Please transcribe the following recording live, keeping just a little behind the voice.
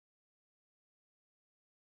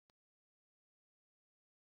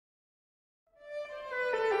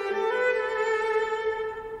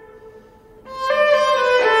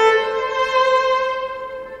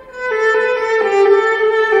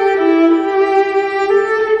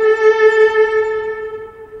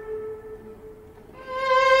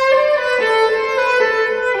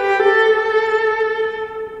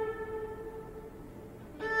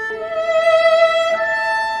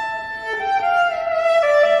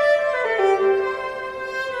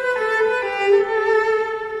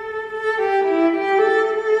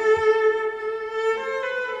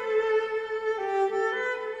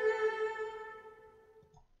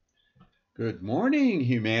Good morning,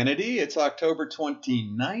 humanity. It's October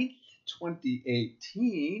 29th,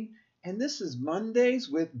 2018, and this is Mondays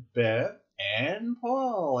with Bev and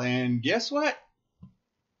Paul. And guess what?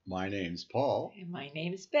 My name's Paul. And my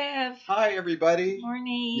name's Bev. Hi, everybody. Good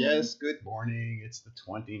morning. Yes, good morning. It's the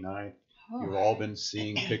 29th. Oh. You've all been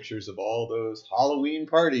seeing pictures of all those Halloween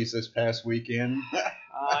parties this past weekend.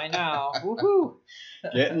 I know. Woohoo.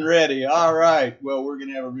 Getting ready. All right. Well, we're going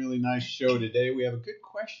to have a really nice show today. We have a good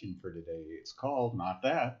question for today. It's called Not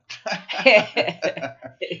That.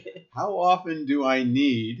 How often do I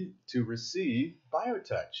need to receive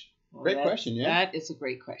BioTouch? Well, Great question, yeah? That is a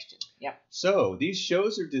great question. Yep. So these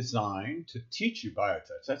shows are designed to teach you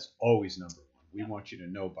BioTouch. That's always number one. We want you to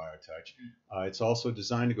know BioTouch. It's also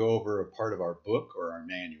designed to go over a part of our book or our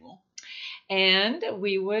manual. And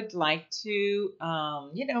we would like to,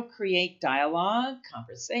 create dialogue,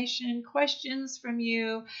 conversation, questions from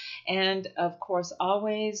you, and of course,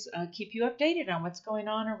 always keep you updated on what's going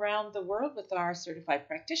on around the world with our certified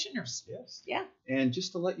practitioners. Yes. Yeah. And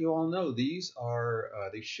just to let you all know, these are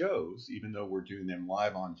these shows, even though we're doing them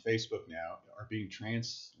live on Facebook now, are being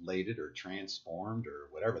translated or transformed or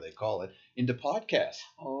whatever they call it into podcasts.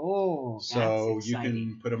 Oh, so that's you exciting.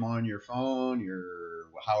 can put them on your phone,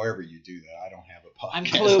 however you do that. I don't have a podcast. I'm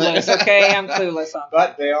clueless, okay? I'm clueless on that.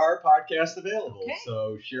 But they are podcast available, Okay.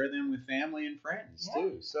 so share them with family and friends Yeah.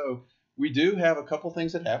 too. So we do have a couple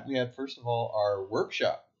things that happen. We had, first of all, our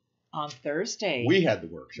workshop. On Thursday. We had the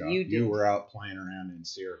workshop. You did. You were out playing around in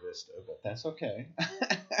Sierra Vista, but that's okay.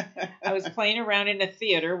 I was playing around in a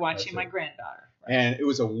theater watching That's my granddaughter. And it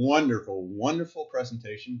was a wonderful, wonderful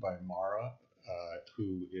presentation by Mara,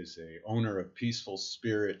 who is a owner of Peaceful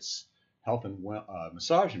Spirits Health and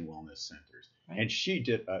Massage and Wellness Centers. Right. And she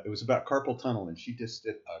did, it was about carpal tunnel, and she just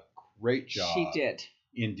did a great job. She did.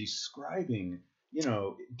 In describing,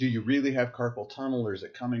 do you really have carpal tunnel, or is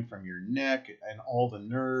it coming from your neck and all the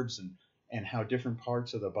nerves and how different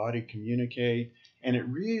parts of the body communicate? And it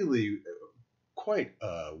really quite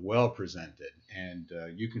well presented. And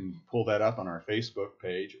you can pull that up on our Facebook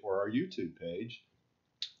page or our YouTube page,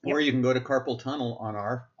 Yep. or you can go to carpal tunnel on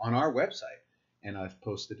our website. And I've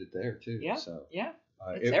posted it there too. Yeah, So, yeah.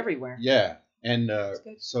 It's everywhere. Yeah. And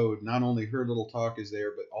good. so not only her little talk is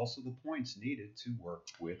there, but also the points needed to work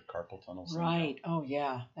with carpal tunnel syndrome. Right. Oh,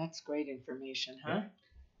 yeah. That's great information, huh?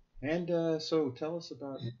 Yeah. And so tell us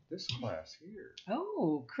about this class here.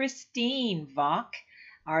 Oh, Christine Vock,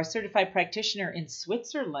 our certified practitioner in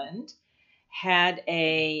Switzerland, had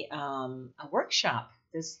a workshop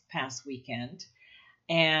this past weekend.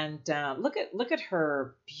 And look at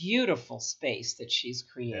her beautiful space that she's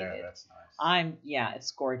created. Yeah, that's nice.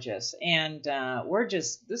 It's gorgeous. And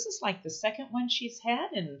this is like the second one she's had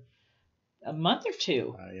in a month or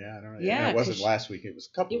two. Yeah, I don't know. Yeah, it wasn't last week. It was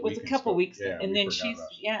a couple. It was weekends a couple ago. weeks, Yeah, and we then forgot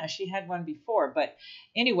about it. she had one before. But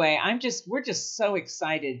anyway, we're just so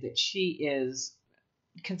excited that she is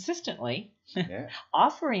consistently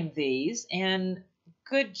offering these. And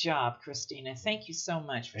good job, Christina. Thank you so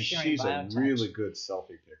much for sharing she's BioTouch. a really good selfie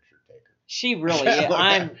picture taker. She really is.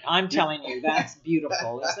 I'm telling you, that's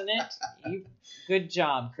beautiful, isn't it? Good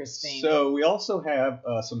job, Christine. So we also have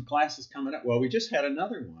some classes coming up. Well, we just had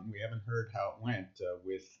another one. We haven't heard how it went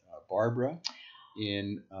with Barbara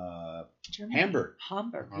in Germany. Hamburg.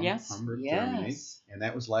 Hamburg, Hamburg, Germany. And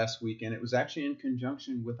that was last weekend. It was actually in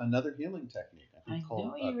conjunction with another healing technique, I think,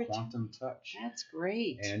 called Quantum Touch. That's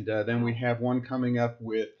great. And then we have one coming up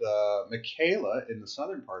with Michaela in the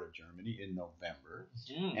southern part of Germany in November,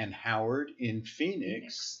 and Howard in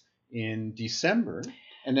Phoenix in December.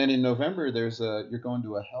 And then in November, you're going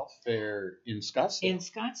to a health fair in Scottsdale. In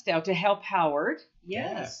Scottsdale to help Howard.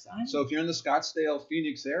 Yes. Yeah. So if you're in the Scottsdale,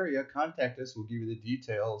 Phoenix area, contact us. We'll give you the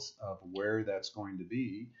details of where that's going to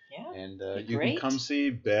be. Yeah. And you can come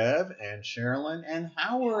see Bev and Sherilyn and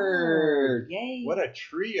Howard. Yay. What a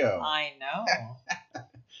trio. I know.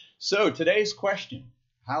 So today's question,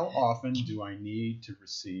 how often do I need to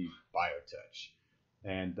receive BioTouch?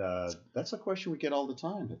 And that's a question we get all the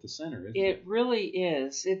time at the center, isn't it? It really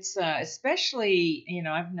is. It's especially,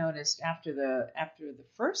 I've noticed after the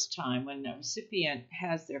first time when a recipient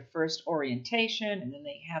has their first orientation and then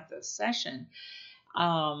they have the session,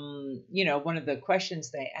 one of the questions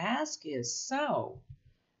they ask is, so,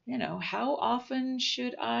 how often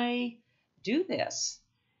should I do this?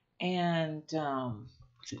 And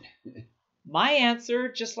my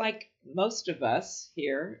answer, just like most of us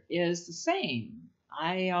here, is the same.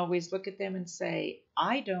 I always look at them and say,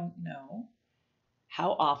 I don't know.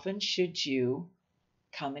 How often should you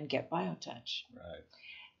come and get BioTouch? Right.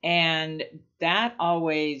 And that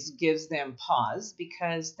always gives them pause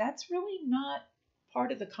because that's really not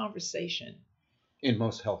part of the conversation. in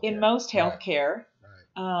most healthcare. In most Right. healthcare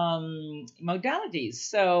modalities.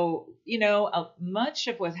 So, much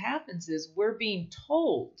of what happens is we've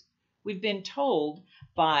been told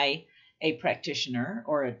by a practitioner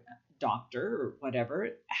or a doctor or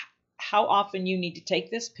whatever, how often you need to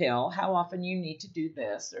take this pill, how often you need to do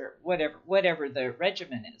this, or whatever the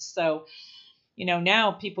regimen is. So,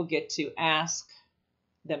 now people get to ask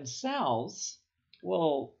themselves,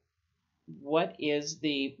 well, what's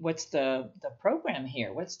the program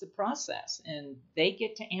here? What's the process? And they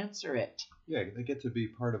get to answer it. Yeah, they get to be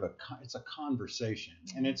part of it's a conversation,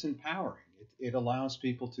 and it's empowering. It allows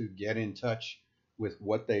people to get in touch with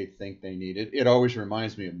what they think they needed. It always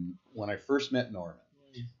reminds me of when I first met Norman.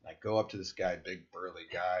 I go up to this guy, big burly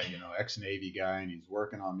guy, ex-Navy guy, and he's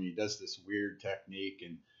working on me. He does this weird technique,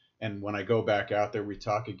 and when I go back out there, we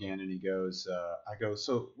talk again, and he goes, I go,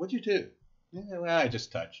 so what'd you do? Well, I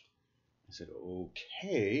just touched. I said,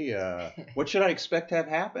 okay, what should I expect to have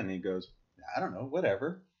happen? He goes, I don't know,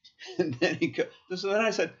 whatever. And then so then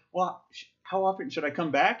I said, well, how often should I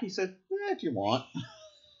come back? He said, if you want.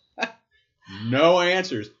 No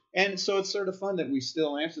answers. And so it's sort of fun that we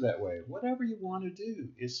still answer that way. Whatever you want to do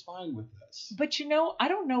is fine with us. But I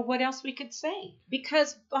don't know what else we could say,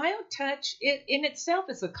 because BioTouch in itself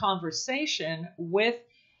is a conversation with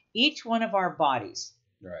each one of our bodies.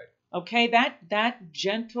 Right. Okay, that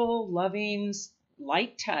gentle, loving,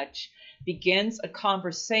 light touch begins a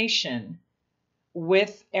conversation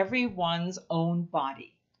with everyone's own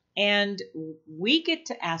body. And we get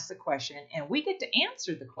to ask the question and we get to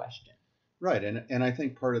answer the question. Right. And I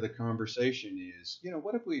think part of the conversation is,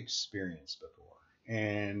 what have we experienced before?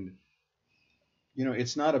 And,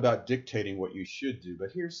 it's not about dictating what you should do,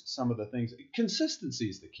 but here's some of the things. Consistency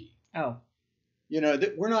is the key. Oh.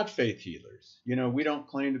 We're not faith healers. We don't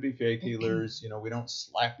claim to be faith healers. We don't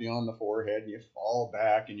slap you on the forehead and you fall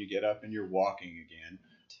back and you get up and you're walking again.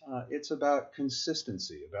 It's about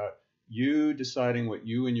consistency, about you deciding what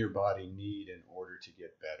you and your body need in order to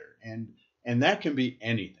get better. And that can be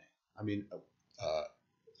anything. I mean,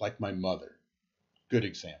 like my mother, good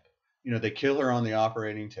example. They kill her on the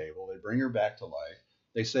operating table. They bring her back to life.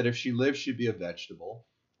 They said if she lived, she'd be a vegetable.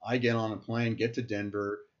 I get on a plane, get to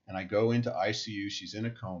Denver, and I go into ICU. She's in a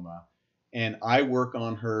coma, and I work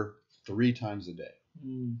on her 3 times a day.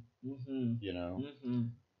 Mm-hmm. Mm-hmm.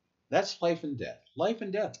 That's life and death. Life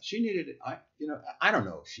and death. She needed it. I don't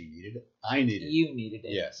know if she needed it. I needed it. You needed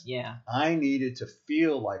it. Yes. Yeah. I needed to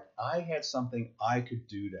feel like I had something I could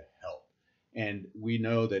do to help. And we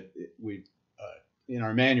know that in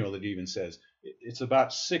our manual, it even says it's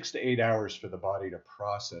about 6 to 8 hours for the body to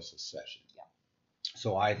process a session. Yeah.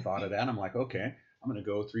 So I thought of that. I'm like, okay, I'm going to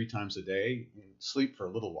go 3 times a day and sleep for a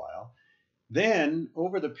little while. Then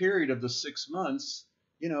over the period of the 6 months,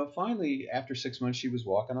 finally after 6 months, she was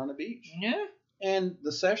walking on a beach. Yeah. And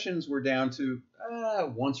the sessions were down to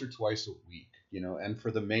once or twice a week, and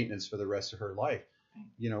for the maintenance for the rest of her life,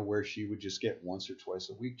 where she would just get once or twice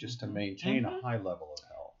a week just to maintain a high level of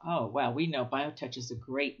health. Oh, wow. We know BioTouch is a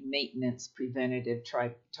great maintenance preventative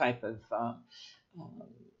type of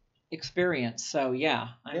experience. So, yeah,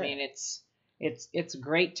 I mean, it's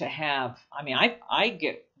great to have. I mean, I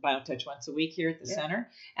get BioTouch once a week here at the center,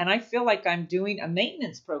 and I feel like I'm doing a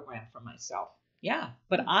maintenance program for myself. Yeah,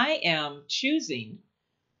 but I am choosing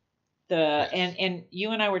and you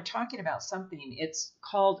and I were talking about something. It's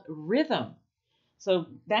called rhythm. So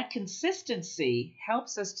that consistency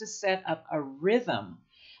helps us to set up a rhythm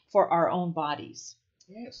for our own bodies.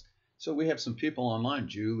 Yes. So we have some people online,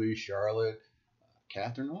 Julie, Charlotte,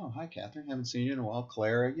 Catherine. Oh, hi, Catherine. Haven't seen you in a while.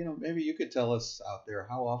 Clara, maybe you could tell us out there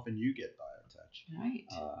how often you get BioTouch. Right.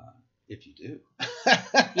 If you do.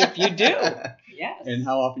 If you do. Yes. And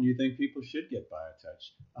how often you think people should get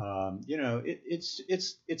BioTouch.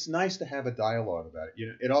 It's nice to have a dialogue about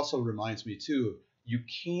it. It also reminds me, too, you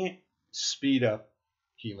can't speed up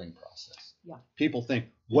healing process. Yeah. People think,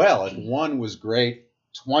 well, if 1 was great,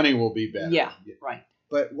 20 will be better. Yeah, right.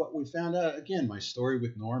 But what we found out, again, my story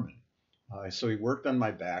with Norman. So he worked on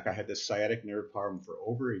my back. I had this sciatic nerve problem for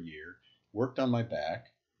over a year, worked on my back,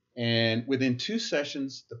 and within 2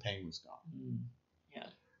 sessions, the pain was gone. Yeah.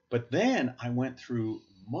 But then I went through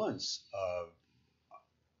months of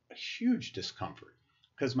a huge discomfort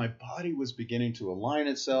because my body was beginning to align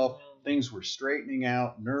itself. Things were straightening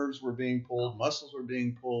out. Nerves were being pulled. Muscles were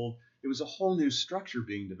being pulled. It was a whole new structure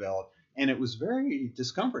being developed. And it was very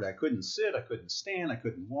discomfort. I couldn't sit. I couldn't stand. I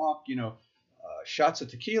couldn't walk. Shots of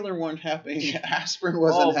tequila weren't happening. Aspirin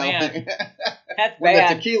wasn't helping. That's when bad.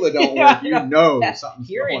 the tequila don't work, something's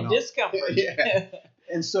You're going in on. discomfort. Yeah.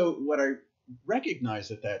 And so what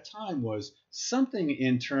recognized at that time was something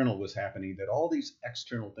internal was happening that all these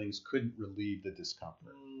external things couldn't relieve the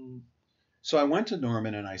discomfort. So I went to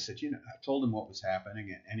Norman and I said, I told him what was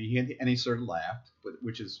happening, and he sort of laughed,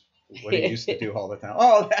 which is what he used to do all the time.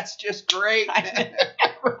 Oh, that's just great.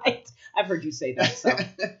 Right. I've heard you say that. So,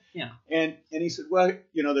 yeah. And he said, well,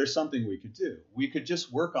 there's something we could do. We could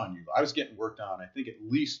just work on you. I was getting worked on, I think, at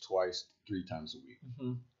least 3 times a week.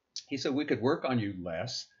 Mm-hmm. He said we could work on you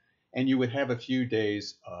less, and you would have a few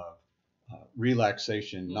days of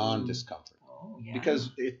relaxation, non-discomfort. Oh, yeah.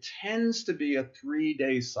 Because it tends to be a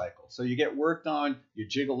 3-day cycle. So you get worked on, you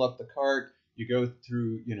jiggle up the cart, you go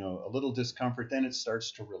through, a little discomfort, then it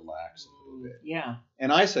starts to relax a little bit. Yeah.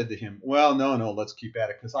 And I said to him, well, no, let's keep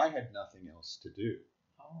at it, because I had nothing else to do.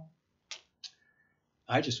 Oh.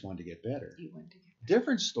 I just wanted to get better. You wanted to get better.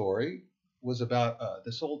 Different story was about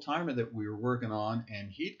this old timer that we were working on,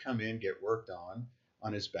 and he'd come in, get worked on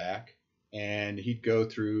his back, and he'd go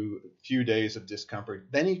through a few days of discomfort.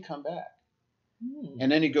 Then he'd come back.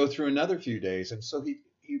 And then he'd go through another few days. And so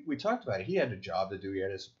we talked about it. He had a job to do. He had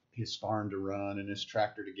his farm to run and his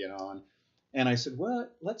tractor to get on. And I said, well,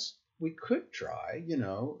 we could try,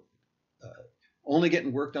 only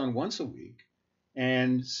getting worked on once a week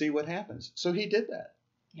and see what happens. So he did that.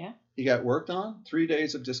 Yeah. He got worked on, 3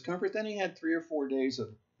 days of discomfort. Then he had 3 or 4 days of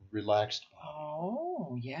relaxed body.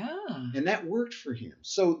 Oh, yeah. And that worked for him.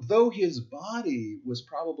 So though his body was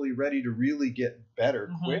probably ready to really get better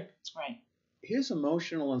quick. Right. His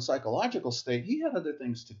emotional and psychological state, he had other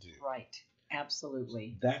things to do. Right.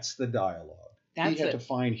 Absolutely. That's the dialogue. He had to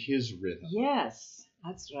find his rhythm. Yes.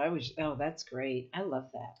 That's what I was. Oh, that's great. I love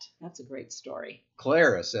that. That's a great story.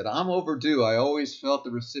 Clara said, I'm overdue. I always felt the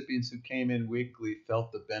recipients who came in weekly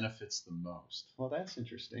felt the benefits the most. Well, that's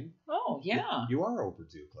interesting. Oh, yeah. You are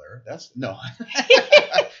overdue, Clara. No.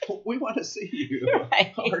 We want to see you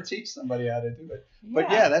right. or teach somebody how to do it. Yeah. But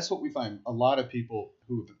yeah, that's what we find. A lot of people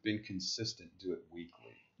who have been consistent do it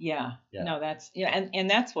weekly. Yeah. No, that's, and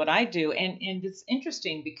that's what I do. And it's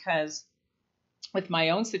interesting because with my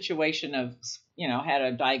own situation of, had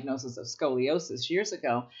a diagnosis of scoliosis years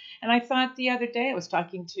ago. And I thought the other day I was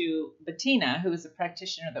talking to Bettina, who is a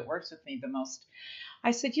practitioner that works with me the most. I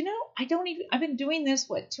said, I've been doing this,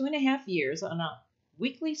 2.5 years on a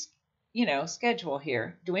weekly, schedule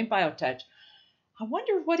here, doing BioTouch. I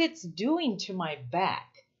wonder what it's doing to my back.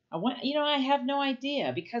 I have no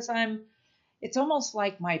idea because it's almost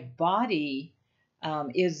like my body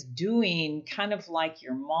is doing kind of like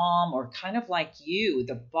your mom or kind of like you.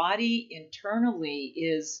 The body internally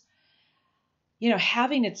is,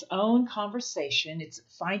 having its own conversation. It's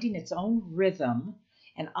finding its own rhythm.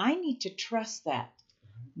 And I need to trust that.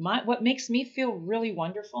 What makes me feel really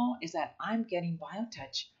wonderful is that I'm getting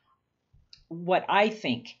BioTouch, what I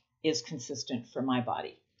think is consistent for my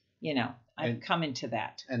body. I've come into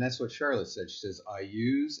that. And that's what Charlotte said. She says, I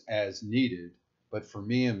use as needed, but for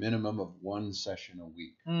me, a minimum of 1 session a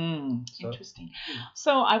week. Interesting.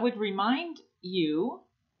 So I would remind you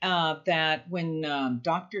that when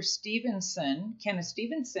Dr. Kenneth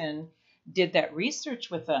Stevenson, did that research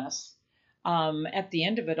with us, at the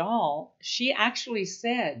end of it all, she actually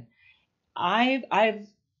said,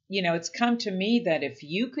 it's come to me that if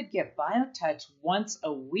you could get BioTouch once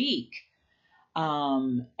a week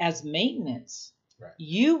as maintenance, right,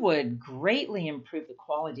 you would greatly improve the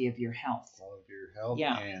quality of your health.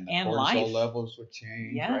 Yeah. And cortisol life levels would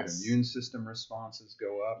change. Yes. Right? Immune system responses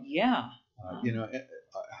go up. Yeah. I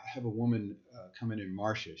have a woman coming in,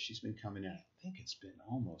 Marcia. She's been coming in, I think it's been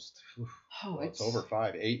almost, it's over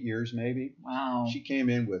 8 years maybe. Wow. She came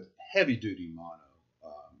in with heavy duty mono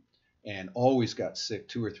and always got sick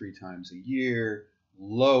 2 or 3 times a year,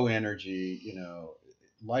 low energy,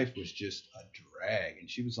 life was just a drag. And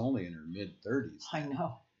she was only in her mid-30s. I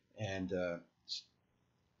know. And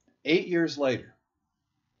 8 years later,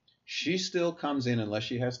 she still comes in, unless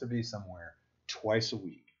she has to be somewhere, twice a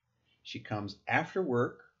week. She comes after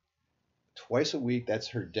work twice a week. That's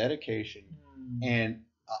her dedication. And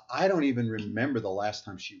I don't even remember the last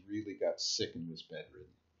time she really got sick and was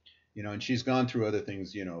bedridden. And she's gone through other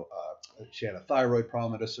things. She had a thyroid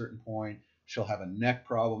problem at a certain point. She'll have a neck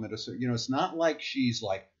problem at a certain, it's not like she's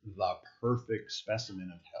like the perfect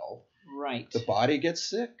specimen of health. Right. The body gets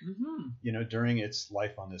sick, during its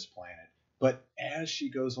life on this planet. But as she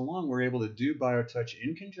goes along, we're able to do BioTouch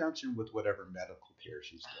in conjunction with whatever medical care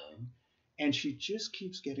she's doing. And she just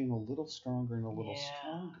keeps getting a little stronger and a little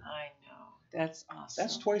stronger. I know. That's awesome.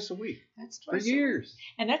 That's twice a week. That's twice for years.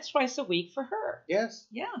 And that's twice a week for her. Yes.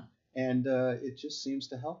 Yeah. And it just seems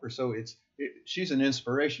to help her. So she's an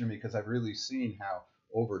inspiration to me because I've really seen how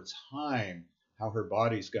over time, how her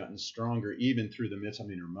body's gotten stronger even through the midst. I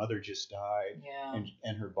mean, her mother just died, Yeah.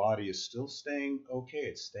 and her body is still staying okay.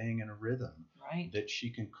 It's staying in a rhythm Right. that she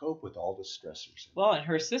can cope with all the stressors. Well, and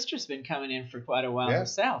her sister's been coming in for quite a while Yeah.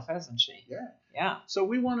 herself, hasn't she? Yeah. Yeah. So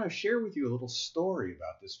we want to share with you a little story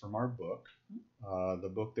about this from our book,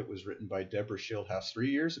 the book that was written by Deborah Schildhouse 3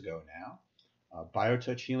 years ago now,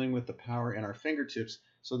 BioTouch Healing with the Power in Our Fingertips.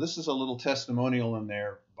 So this is a little testimonial in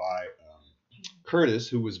there by Curtis,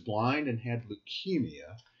 who was blind and had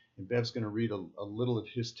leukemia. And Bev's going to read a little of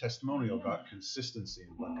his testimonial about consistency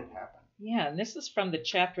and what could happen. Yeah, and this is from the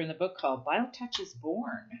chapter in the book called BioTouch is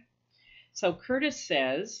Born. So Curtis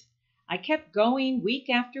says, I kept going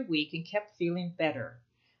week after week and kept feeling better.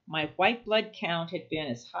 My white blood count had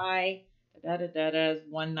been as high,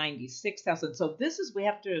 196,000. So this is, we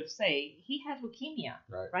have to say, he had leukemia,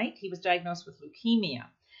 right? He was diagnosed with leukemia.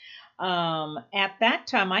 At that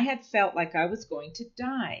time, I had felt like I was going to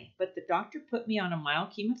die, but the doctor put me on a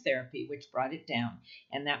mild chemotherapy, which brought it down,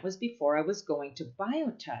 and that was before I was going to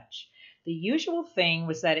BioTouch. The usual thing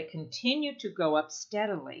was that it continued to go up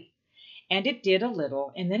steadily, and it did a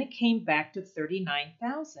little, and then it came back to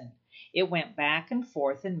 39,000. It went back and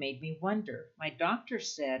forth and made me wonder. My doctor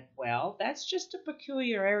said, well, that's just a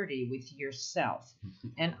peculiarity with yourself,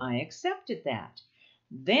 and I accepted that.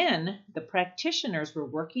 Then the practitioners were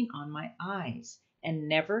working on my eyes and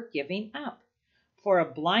never giving up. For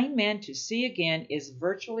a blind man to see again is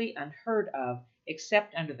virtually unheard of,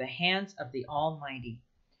 except under the hands of the Almighty.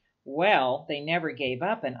 Well, they never gave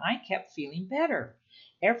up, and I kept feeling better.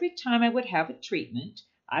 Every time I would have a treatment,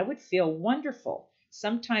 I would feel wonderful,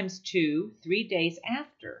 sometimes 2-3 days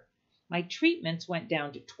after. My treatments went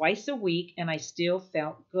down to twice a week, and I still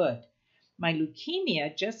felt good. My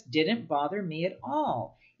leukemia just didn't bother me at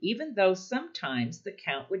all, even though sometimes the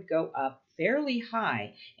count would go up fairly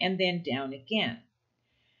high and then down again.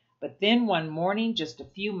 But then one morning, just a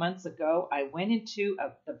few months ago, I went into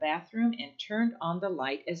the bathroom and turned on the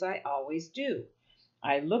light as I always do.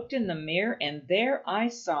 I looked in the mirror, and there I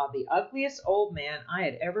saw the ugliest old man I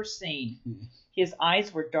had ever seen. His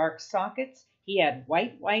eyes were dark sockets. He had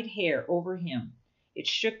white hair over him. It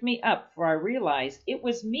shook me up, for I realized it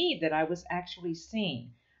was me that I was actually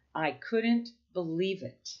seeing. I couldn't believe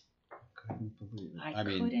it. I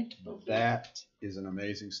couldn't believe it. That is an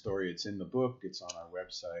amazing story. It's in the book. It's on our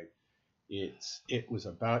website. It was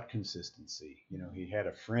about consistency. You know, he had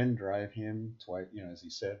a friend drive him twice, you know, as he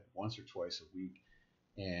said, once or twice a week,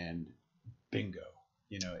 and bingo.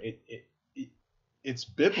 You know, it's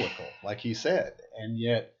biblical, like he said, and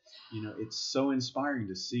yet, you know, it's so inspiring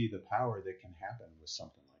to see the power that can happen with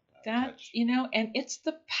something like that. You know, and it's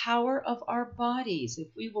the power of our bodies. If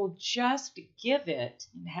we will just give it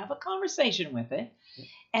and have a conversation with it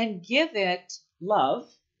and give it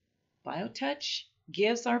love, BioTouch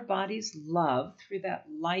gives our bodies love through that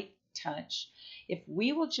light touch. If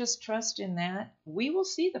we will just trust in that, we will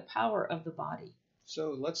see the power of the body.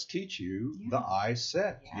 So let's teach you the eye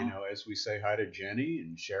set. You know, as we say hi to Jenny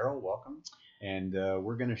and Cheryl, welcome. And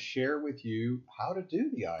we're going to share with you how to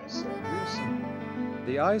do the eye set. Real simple.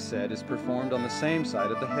 The eye set is performed on the same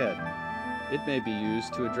side of the head. It may be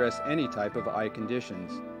used to address any type of eye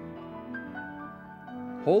conditions.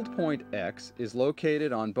 Hold point X is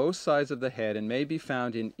located on both sides of the head and may be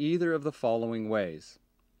found in either of the following ways.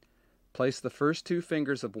 Place the first 2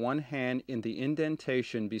 fingers of one hand in the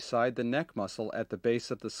indentation beside the neck muscle at the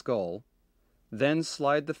base of the skull, then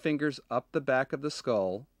slide the fingers up the back of the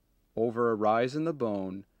skull, over a rise in the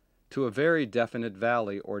bone, to a very definite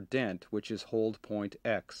valley or dent which is hold point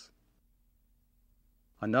X.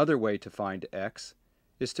 Another way to find X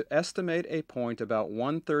is to estimate a point about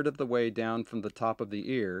 1/3 of the way down from the top of the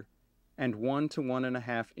ear and 1 to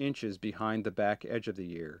 1.5 inches behind the back edge of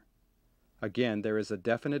the ear. Again, there is a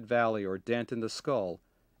definite valley or dent in the skull,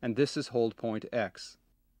 and this is hold point X.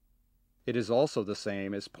 It is also the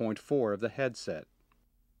same as point 4 of the head set.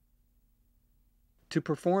 To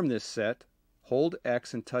perform this set, hold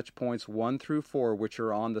X and touch points 1 through 4 which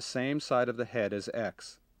are on the same side of the head as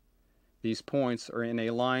X. These points are in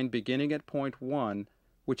a line beginning at point 1,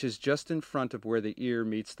 which is just in front of where the ear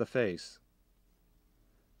meets the face.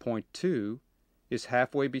 Point 2 is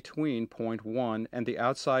halfway between point 1 and the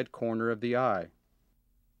outside corner of the eye.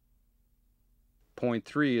 Point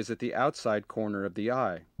 3 is at the outside corner of the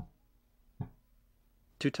eye.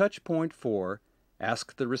 To touch point 4,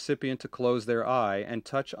 ask the recipient to close their eye and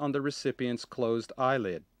touch on the recipient's closed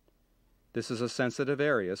eyelid. This is a sensitive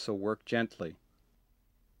area, so work gently.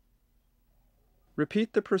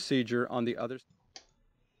 Repeat the procedure on the other side.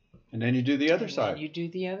 And then you do the other And side. then you do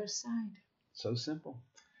the other side. So simple.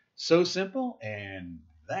 So simple, and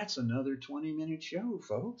that's another 20-minute show,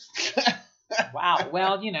 folks. Wow.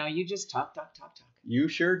 Well, you just talk. You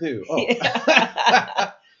sure do. Oh.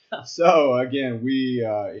 Yeah. So, again, we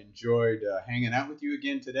enjoyed hanging out with you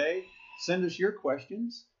again today. Send us your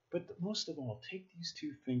questions. But most of all, take these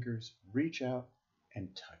 2 fingers, reach out,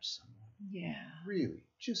 and touch someone. Yeah. Really,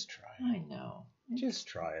 just try it. I know. Just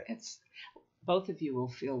try it. Both of you will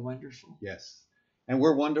feel wonderful. Yes. And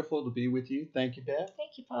we're wonderful to be with you. Thank you, Beth.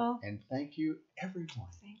 Thank you, Paul. And thank you, everyone.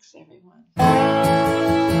 Thanks, everyone.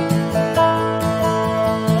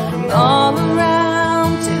 From all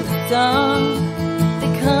around to the sun,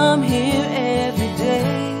 they come here every day.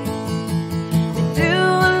 They do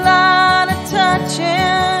a lot of touching,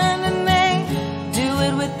 and they do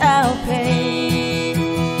it without pay.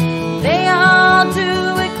 They all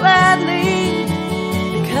do it gladly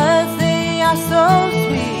because they are so